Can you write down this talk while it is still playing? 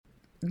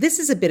this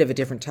is a bit of a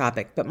different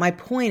topic, but my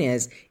point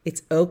is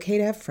it's okay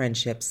to have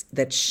friendships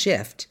that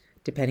shift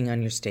depending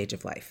on your stage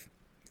of life.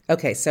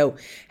 Okay, so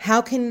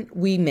how can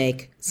we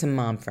make some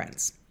mom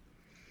friends?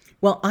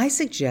 Well, I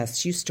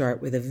suggest you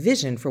start with a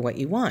vision for what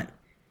you want.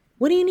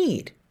 What do you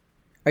need?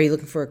 Are you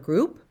looking for a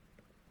group?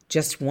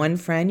 Just one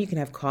friend you can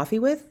have coffee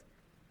with?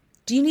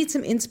 Do you need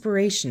some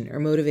inspiration or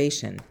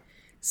motivation?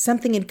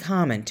 Something in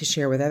common to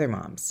share with other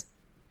moms?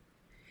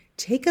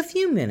 Take a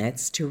few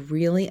minutes to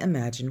really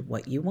imagine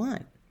what you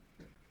want.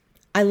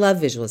 I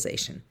love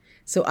visualization,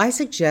 so I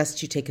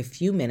suggest you take a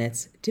few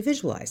minutes to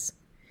visualize,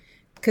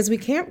 because we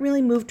can't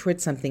really move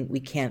towards something we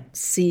can't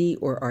see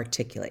or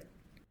articulate.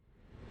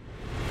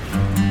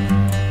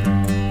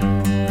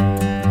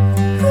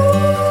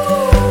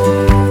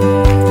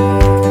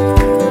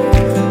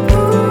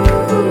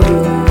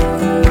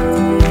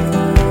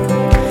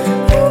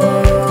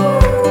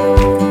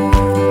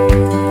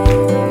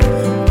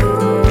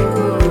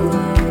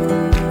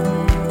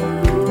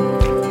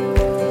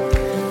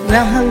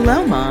 Well,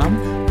 hello,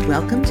 Mom.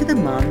 Welcome to the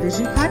Mom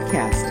Vision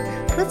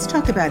Podcast. Let's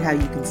talk about how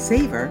you can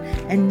savor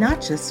and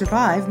not just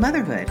survive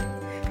motherhood.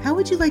 How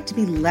would you like to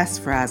be less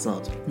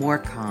frazzled, more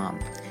calm,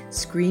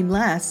 scream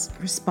less,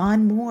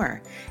 respond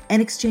more,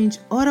 and exchange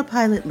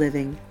autopilot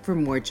living for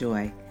more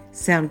joy?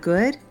 Sound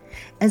good?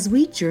 As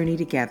we journey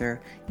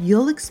together,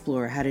 you'll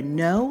explore how to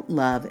know,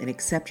 love, and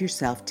accept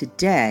yourself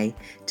today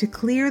to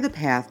clear the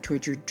path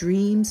towards your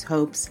dreams,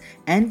 hopes,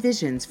 and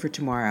visions for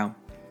tomorrow.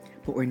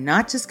 But we're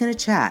not just going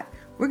to chat.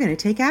 We're going to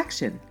take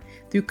action.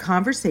 Through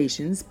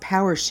conversations,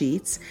 power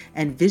sheets,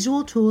 and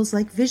visual tools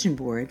like vision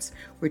boards,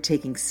 we're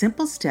taking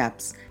simple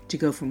steps to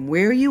go from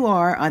where you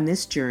are on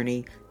this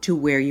journey to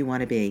where you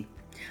want to be.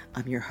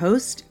 I'm your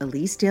host,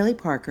 Elise Daly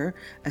Parker,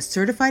 a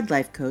certified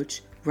life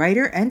coach,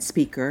 writer and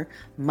speaker,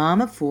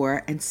 mom of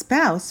 4, and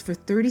spouse for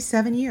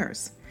 37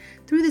 years.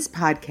 Through this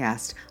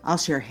podcast, I'll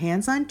share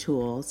hands-on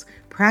tools,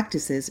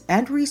 practices,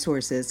 and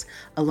resources,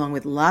 along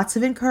with lots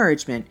of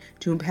encouragement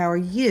to empower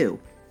you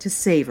to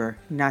savor,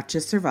 not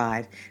just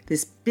survive,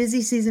 this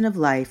busy season of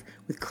life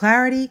with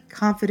clarity,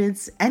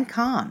 confidence, and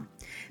calm.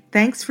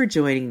 Thanks for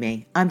joining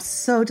me. I'm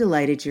so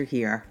delighted you're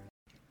here.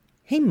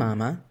 Hey,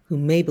 Mama, who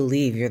may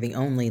believe you're the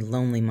only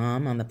lonely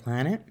mom on the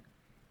planet.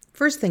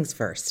 First things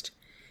first.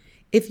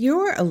 If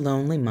you're a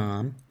lonely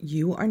mom,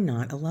 you are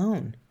not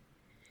alone.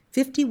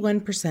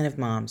 51% of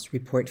moms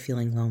report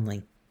feeling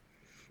lonely.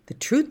 The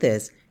truth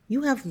is,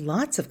 you have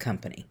lots of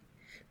company.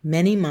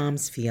 Many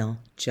moms feel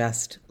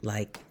just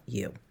like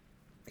you.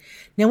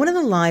 Now, one of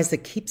the lies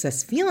that keeps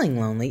us feeling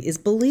lonely is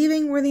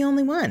believing we're the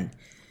only one.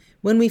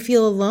 When we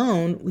feel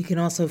alone, we can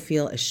also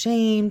feel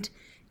ashamed,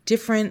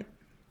 different,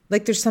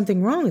 like there's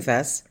something wrong with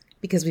us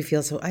because we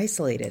feel so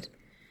isolated.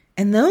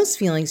 And those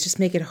feelings just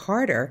make it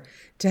harder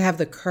to have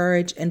the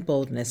courage and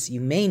boldness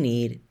you may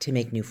need to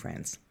make new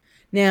friends.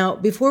 Now,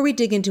 before we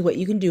dig into what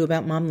you can do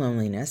about mom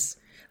loneliness,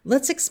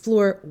 let's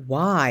explore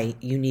why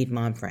you need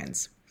mom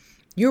friends.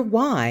 Your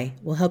why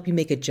will help you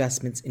make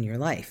adjustments in your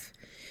life.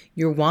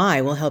 Your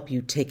why will help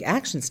you take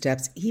action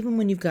steps even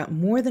when you've got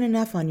more than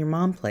enough on your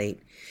mom plate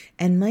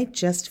and might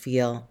just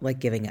feel like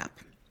giving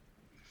up.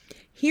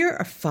 Here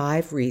are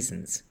 5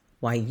 reasons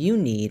why you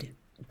need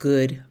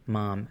good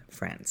mom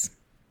friends.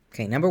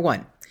 Okay, number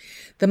 1,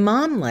 the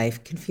mom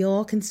life can feel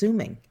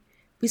all-consuming.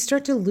 We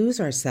start to lose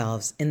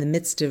ourselves in the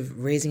midst of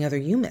raising other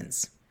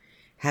humans.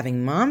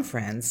 Having mom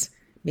friends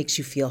makes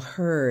you feel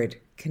heard,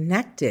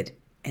 connected,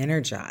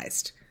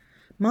 energized.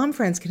 Mom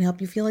friends can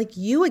help you feel like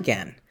you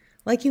again,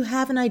 like you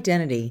have an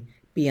identity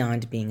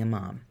beyond being a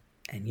mom.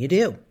 And you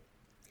do.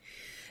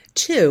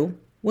 2,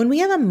 when we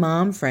have a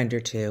mom friend or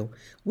two,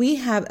 we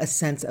have a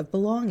sense of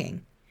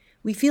belonging.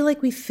 We feel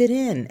like we fit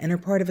in and are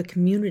part of a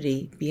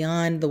community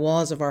beyond the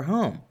walls of our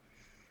home.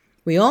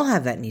 We all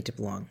have that need to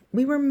belong.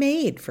 We were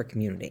made for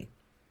community.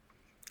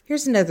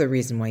 Here's another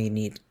reason why you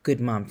need good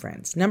mom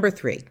friends. Number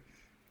 3,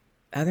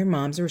 other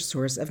moms are a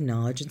source of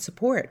knowledge and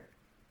support.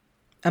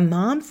 A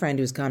mom friend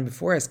who's gone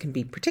before us can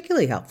be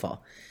particularly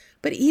helpful.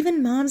 But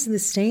even moms in the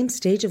same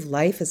stage of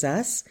life as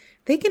us,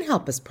 they can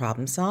help us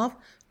problem solve,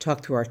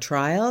 talk through our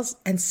trials,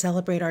 and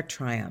celebrate our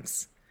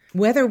triumphs.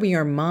 Whether we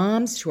are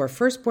moms to our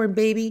firstborn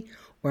baby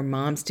or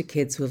moms to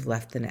kids who have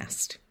left the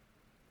nest.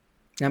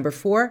 Number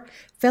 4,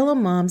 fellow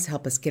moms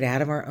help us get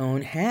out of our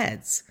own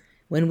heads.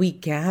 When we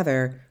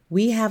gather,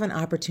 we have an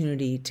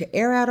opportunity to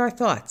air out our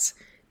thoughts,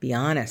 be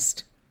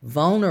honest,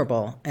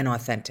 vulnerable, and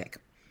authentic.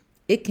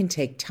 It can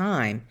take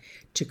time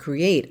to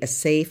create a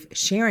safe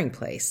sharing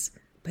place,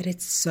 but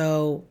it's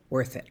so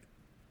worth it.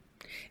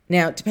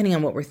 Now, depending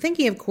on what we're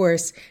thinking, of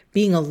course,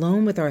 being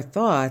alone with our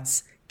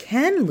thoughts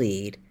can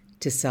lead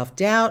to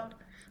self-doubt,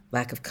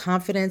 lack of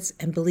confidence,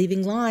 and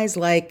believing lies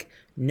like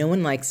no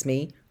one likes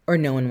me or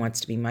no one wants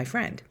to be my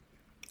friend.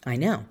 I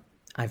know,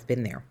 I've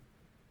been there.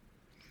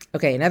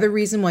 Okay, another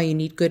reason why you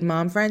need good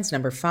mom friends,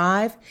 number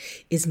 5,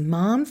 is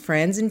mom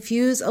friends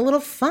infuse a little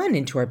fun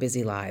into our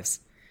busy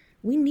lives.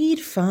 We need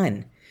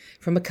fun.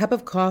 From a cup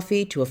of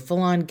coffee to a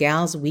full-on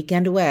gal's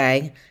weekend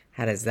away.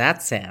 How does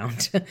that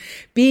sound?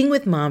 Being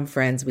with mom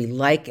friends we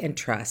like and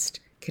trust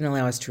can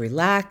allow us to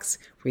relax,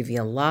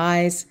 reveal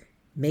lies,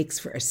 makes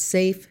for a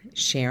safe,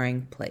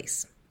 sharing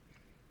place.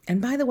 And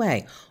by the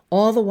way,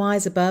 all the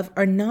whys above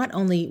are not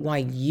only why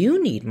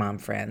you need mom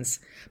friends,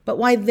 but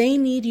why they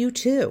need you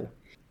too.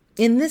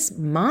 In this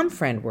mom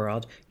friend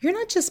world, you're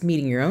not just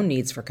meeting your own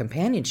needs for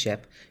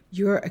companionship,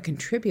 you're a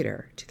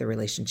contributor to the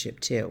relationship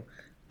too,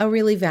 a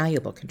really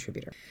valuable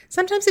contributor.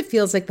 Sometimes it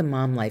feels like the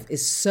mom life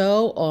is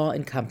so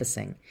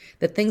all-encompassing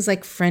that things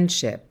like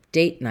friendship,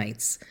 date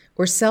nights,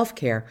 or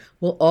self-care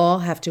will all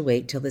have to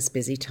wait till this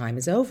busy time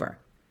is over.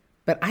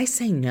 But I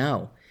say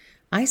no.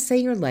 I say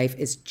your life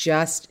is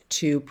just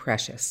too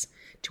precious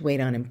to wait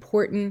on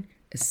important,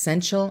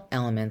 essential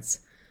elements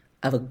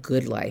of a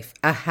good life,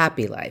 a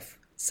happy life,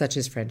 such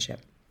as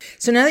friendship.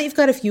 So now that you've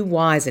got a few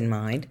whys in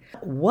mind,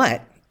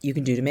 what you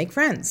can do to make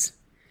friends.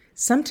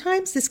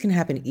 Sometimes this can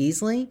happen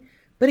easily,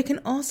 but it can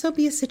also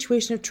be a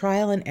situation of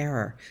trial and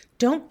error.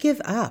 Don't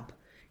give up.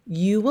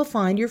 You will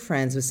find your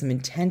friends with some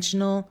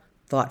intentional,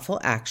 thoughtful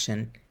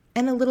action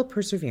and a little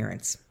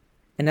perseverance.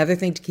 Another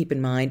thing to keep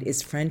in mind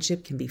is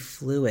friendship can be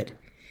fluid.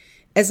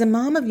 As a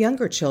mom of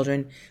younger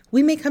children,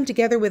 we may come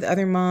together with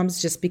other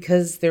moms just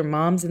because they're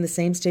moms in the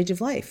same stage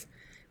of life,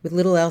 with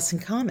little else in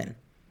common.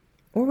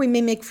 Or we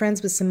may make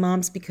friends with some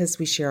moms because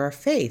we share our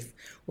faith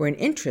or an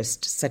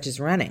interest such as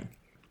running.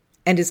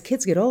 And as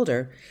kids get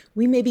older,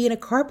 we may be in a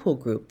carpool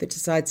group that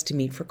decides to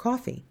meet for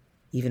coffee.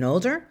 Even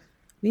older,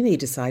 we may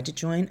decide to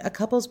join a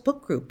couple's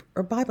book group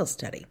or Bible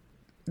study.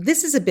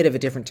 This is a bit of a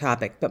different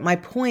topic, but my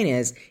point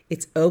is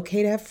it's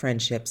okay to have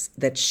friendships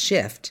that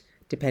shift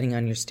depending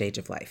on your stage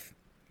of life.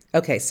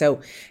 Okay,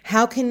 so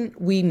how can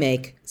we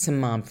make some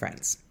mom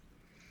friends?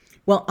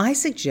 Well, I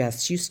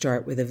suggest you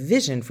start with a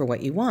vision for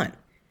what you want.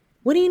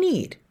 What do you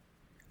need?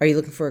 Are you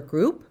looking for a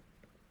group?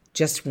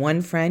 Just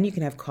one friend you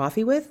can have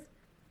coffee with?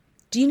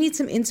 Do you need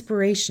some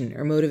inspiration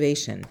or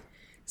motivation?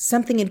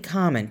 Something in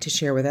common to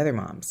share with other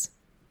moms?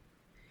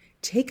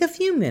 Take a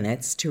few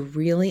minutes to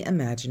really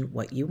imagine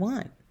what you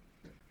want.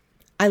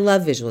 I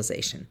love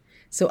visualization,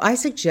 so I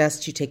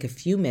suggest you take a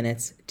few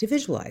minutes to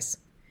visualize,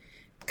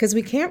 because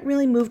we can't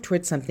really move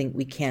towards something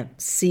we can't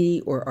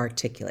see or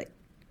articulate.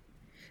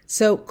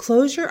 So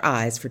close your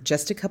eyes for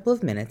just a couple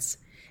of minutes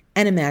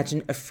and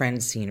imagine a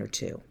friend scene or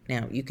two.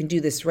 Now, you can do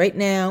this right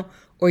now,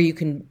 or you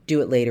can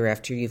do it later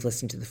after you've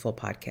listened to the full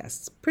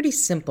podcast. Pretty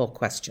simple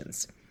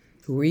questions.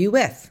 Who are you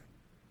with?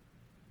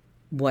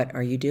 What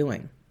are you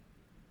doing?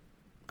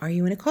 Are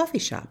you in a coffee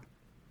shop?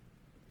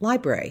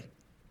 Library?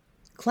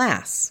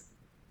 Class?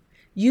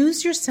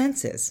 Use your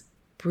senses.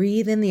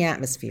 Breathe in the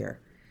atmosphere.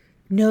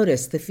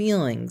 Notice the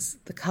feelings,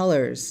 the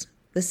colors,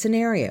 the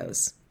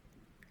scenarios.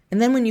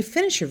 And then when you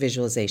finish your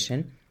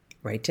visualization,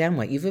 write down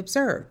what you've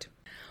observed.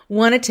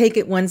 Want to take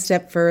it one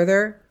step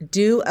further?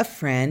 Do a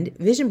friend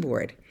vision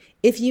board.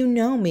 If you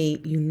know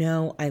me, you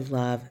know I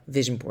love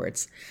vision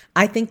boards.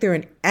 I think they're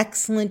an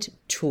excellent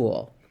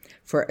tool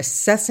for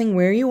assessing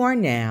where you are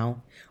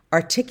now,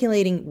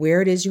 articulating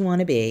where it is you want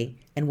to be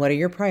and what are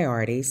your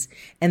priorities,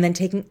 and then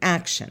taking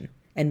action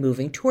and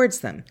moving towards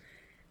them.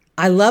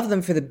 I love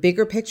them for the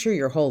bigger picture,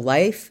 your whole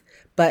life,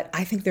 but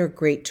I think they're a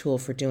great tool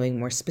for doing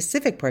more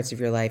specific parts of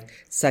your life,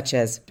 such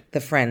as the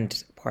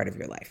friend part of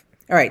your life.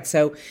 All right,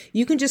 so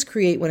you can just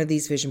create one of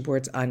these vision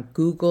boards on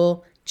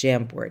Google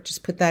Jamboard.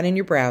 Just put that in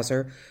your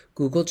browser,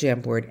 Google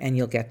Jamboard, and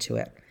you'll get to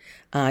it.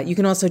 You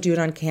can also do it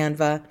on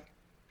Canva,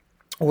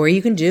 or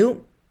you can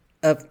do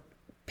a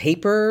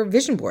paper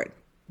vision board.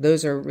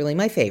 Those are really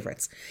my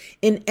favorites.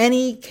 In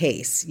any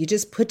case, you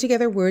just put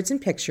together words and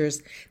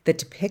pictures that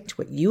depict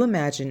what you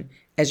imagine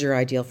as your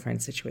ideal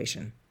friend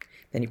situation.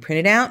 Then you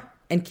print it out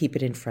and keep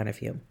it in front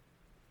of you.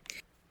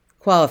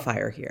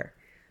 Qualifier here.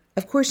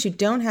 Of course, you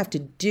don't have to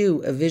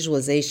do a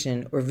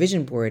visualization or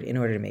vision board in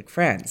order to make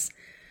friends.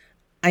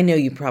 I know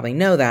you probably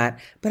know that,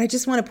 but I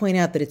just want to point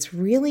out that it's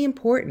really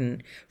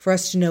important for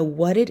us to know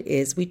what it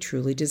is we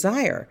truly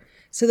desire,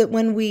 so that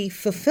when we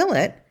fulfill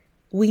it,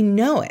 we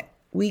know it.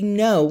 We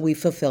know we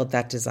fulfilled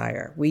that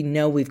desire. We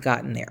know we've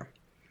gotten there.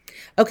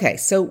 Okay,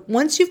 so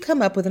once you've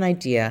come up with an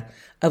idea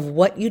of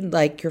what you'd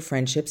like your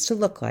friendships to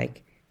look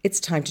like, it's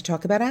time to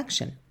talk about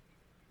action.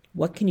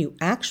 What can you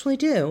actually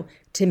do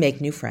to make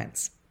new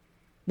friends?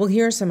 Well,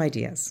 here are some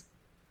ideas.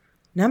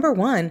 Number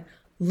one,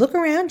 look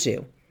around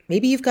you.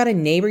 Maybe you've got a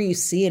neighbor you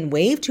see and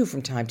wave to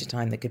from time to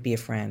time that could be a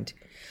friend.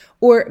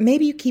 Or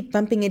maybe you keep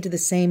bumping into the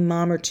same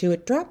mom or two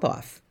at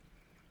drop-off.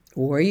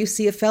 Or you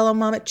see a fellow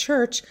mom at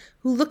church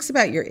who looks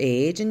about your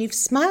age and you've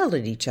smiled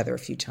at each other a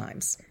few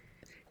times.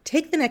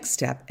 Take the next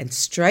step and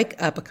strike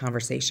up a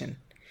conversation.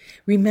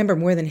 Remember,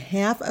 more than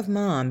half of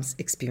moms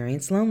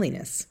experience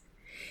loneliness.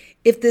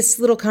 If this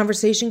little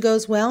conversation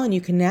goes well and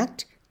you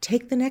connect,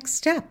 take the next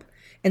step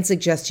and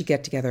suggest you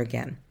get together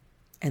again.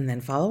 And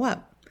then follow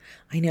up.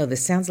 I know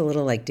this sounds a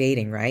little like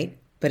dating, right?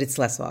 But it's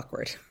less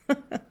awkward.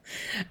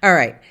 All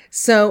right.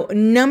 So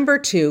number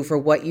two for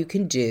what you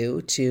can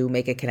do to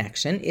make a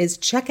connection is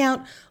check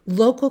out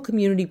local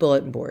community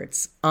bulletin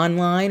boards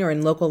online or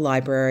in local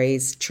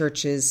libraries,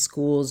 churches,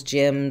 schools,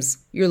 gyms,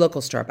 your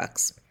local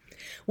Starbucks.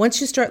 Once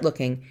you start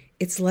looking,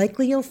 it's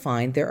likely you'll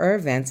find there are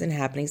events and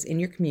happenings in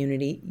your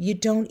community you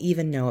don't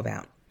even know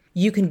about.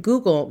 You can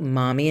Google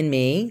Mommy and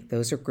Me.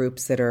 Those are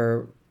groups that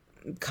are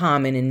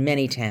common in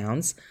many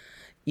towns.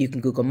 You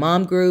can Google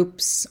mom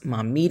groups,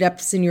 mom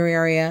meetups in your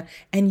area,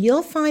 and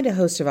you'll find a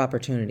host of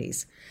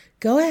opportunities.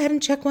 Go ahead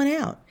and check one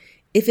out.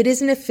 If it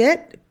isn't a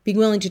fit, be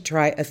willing to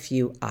try a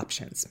few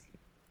options.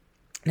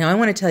 Now, I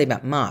want to tell you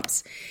about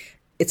MOPS.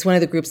 It's one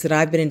of the groups that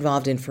I've been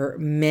involved in for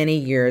many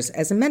years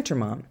as a mentor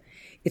mom.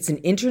 It's an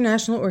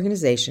international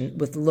organization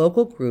with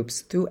local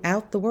groups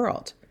throughout the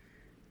world.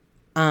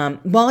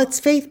 While it's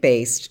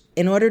faith-based,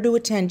 in order to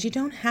attend, you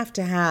don't have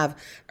to have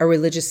a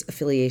religious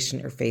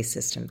affiliation or faith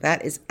system.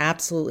 That is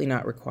absolutely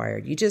not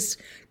required. You just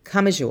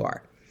come as you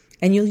are.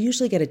 And you'll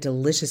usually get a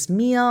delicious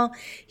meal,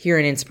 hear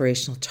an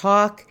inspirational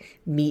talk,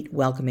 meet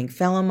welcoming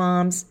fellow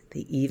moms.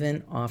 They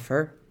even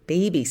offer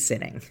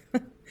babysitting.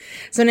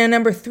 So now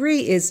number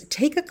 3 is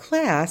take a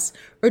class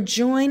or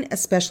join a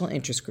special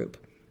interest group.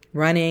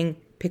 Running,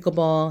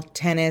 pickleball,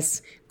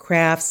 tennis,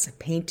 crafts,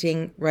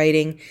 painting,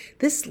 writing.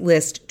 This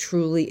list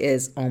truly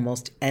is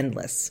almost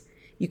endless.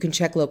 You can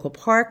check local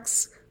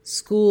parks,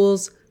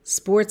 schools,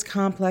 sports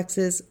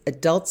complexes,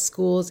 adult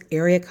schools,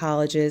 area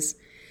colleges.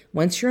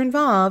 Once you're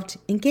involved,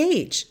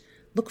 engage.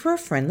 Look for a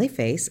friendly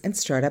face and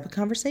start up a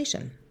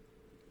conversation.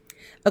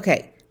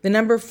 Okay, the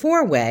number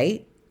 4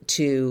 way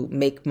to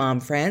make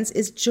mom friends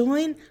is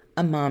join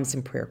a Moms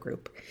in Prayer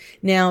group.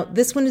 Now,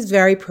 this one is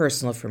very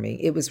personal for me.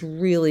 It was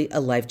really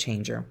a life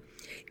changer.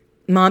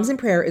 Moms in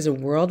Prayer is a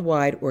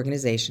worldwide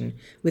organization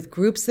with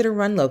groups that are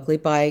run locally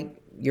by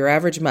your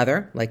average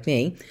mother, like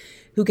me,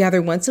 who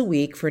gather once a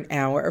week for an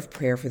hour of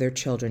prayer for their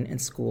children in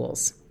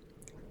schools.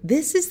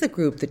 This is the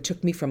group that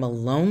took me from a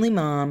lonely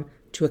mom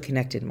to a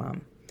connected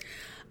mom.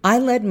 I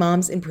led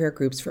Moms in Prayer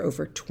groups for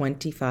over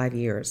 25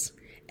 years.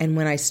 And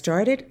when I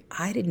started,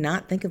 I did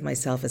not think of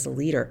myself as a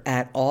leader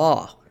at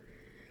all.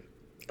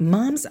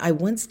 Moms I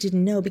once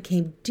didn't know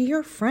became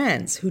dear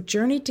friends who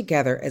journeyed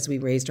together as we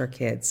raised our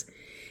kids.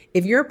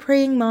 If you're a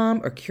praying mom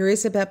or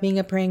curious about being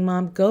a praying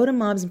mom, go to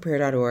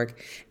momsinprayer.org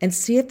and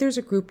see if there's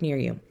a group near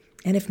you.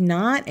 And if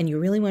not, and you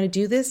really want to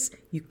do this,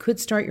 you could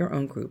start your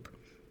own group.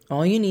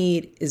 All you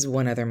need is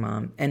one other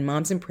mom, and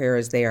Moms in Prayer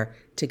is there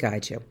to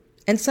guide you.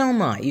 And so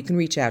am I. You can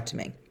reach out to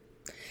me.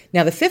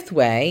 Now, the 5th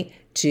way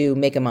to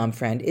make a mom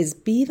friend is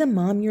be the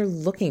mom you're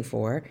looking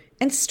for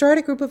and start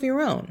a group of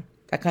your own.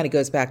 That kind of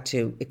goes back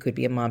to it could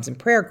be a Moms in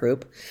Prayer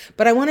group,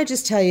 but I want to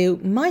just tell you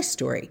my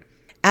story.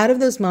 Out of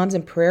those Moms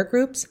in Prayer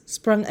groups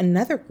sprung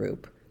another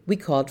group we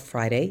called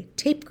Friday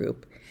Tape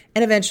Group,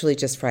 and eventually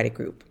just Friday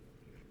Group.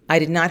 I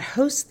did not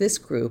host this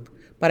group,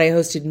 but I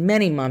hosted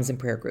many Moms in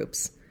Prayer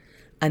groups.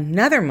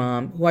 Another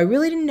mom, who I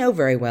really didn't know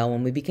very well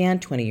when we began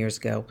 20 years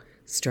ago,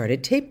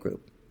 started Tape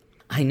Group.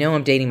 I know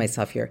I'm dating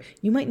myself here.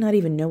 You might not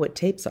even know what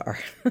tapes are.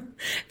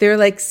 They're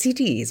like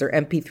CDs or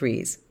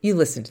MP3s. You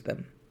listen to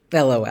them.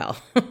 LOL.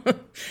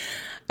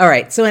 All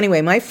right. So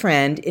anyway, my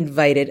friend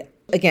invited,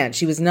 again,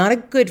 she was not a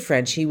good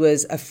friend. She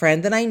was a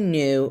friend that I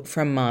knew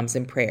from Moms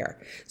in Prayer.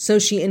 So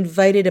she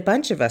invited a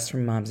bunch of us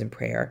from Moms in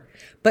Prayer,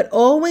 but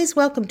always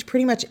welcomed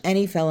pretty much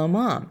any fellow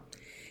mom.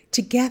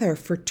 Together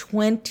for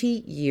 20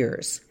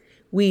 years,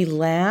 we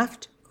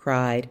laughed,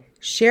 cried,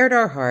 shared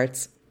our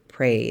hearts,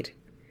 prayed.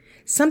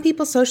 Some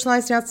people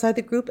socialized outside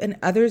the group and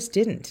others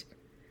didn't.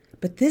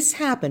 But this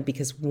happened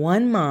because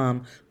one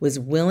mom was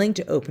willing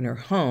to open her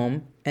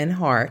home and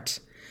heart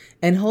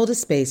and hold a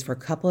space for a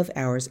couple of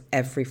hours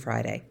every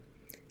Friday.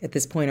 At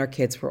this point, our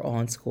kids were all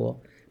in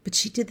school, but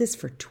she did this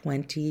for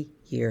 20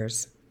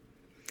 years.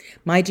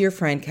 My dear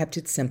friend kept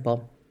it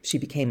simple. She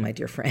became my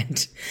dear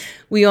friend.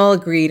 We all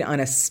agreed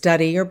on a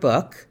study or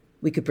book.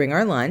 We could bring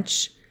our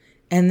lunch,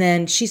 and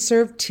then she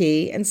served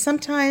tea, and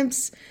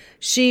sometimes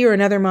she or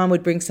another mom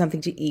would bring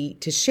something to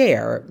eat to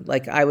share,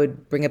 like I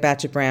would bring a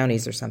batch of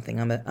brownies or something.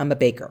 I'm a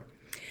baker.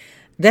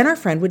 Then our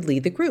friend would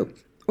lead the group,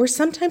 or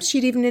sometimes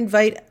she'd even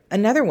invite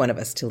another one of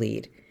us to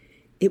lead.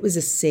 It was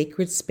a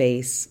sacred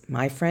space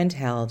my friend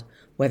held,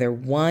 whether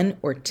 1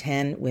 or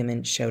 10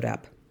 women showed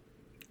up.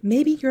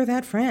 Maybe you're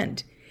that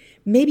friend.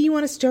 Maybe you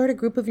want to start a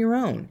group of your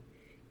own.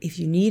 If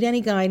you need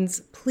any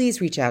guidance,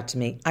 please reach out to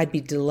me. I'd be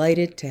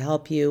delighted to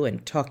help you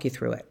and talk you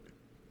through it.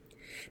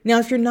 Now,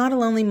 if you're not a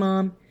lonely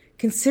mom,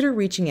 consider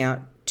reaching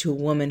out to a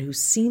woman who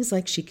seems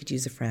like she could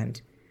use a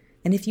friend.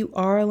 And if you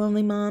are a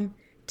lonely mom,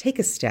 take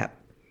a step.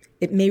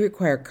 It may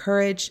require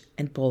courage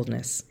and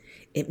boldness.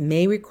 It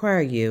may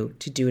require you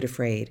to do it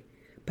afraid.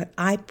 But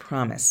I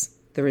promise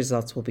the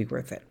results will be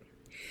worth it.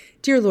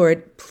 Dear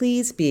Lord,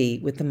 please be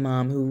with the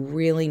mom who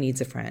really needs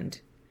a friend.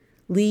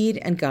 Lead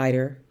and guide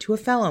her to a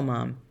fellow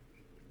mom.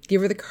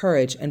 Give her the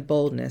courage and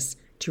boldness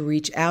to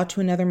reach out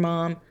to another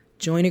mom,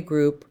 join a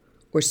group,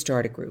 or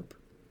start a group.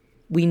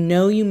 We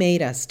know you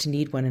made us to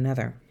need one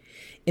another.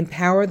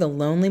 Empower the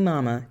lonely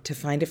mama to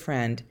find a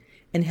friend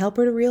and help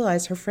her to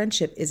realize her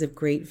friendship is of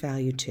great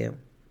value too.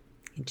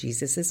 In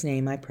Jesus'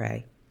 name I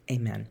pray.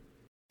 Amen.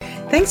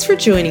 Thanks for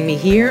joining me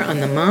here on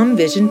the Mom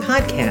Vision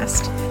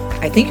podcast.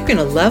 I think you're going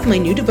to love my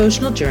new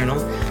devotional journal,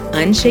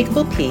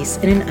 Unshakable Peace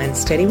in an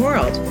Unsteady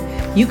World.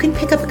 You can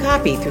pick up a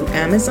copy through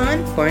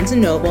Amazon, Barnes &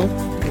 Noble,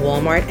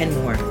 Walmart, and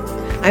more.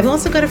 I've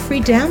also got a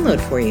free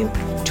download for you,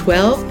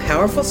 12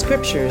 powerful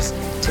scriptures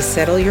to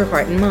settle your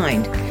heart and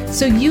mind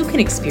so you can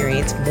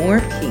experience more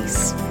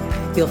peace.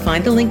 You'll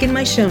find the link in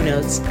my show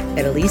notes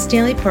at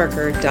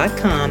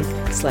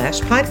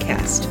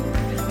elisedalyparker.com/podcast.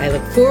 I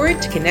look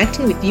forward to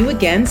connecting with you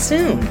again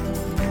soon.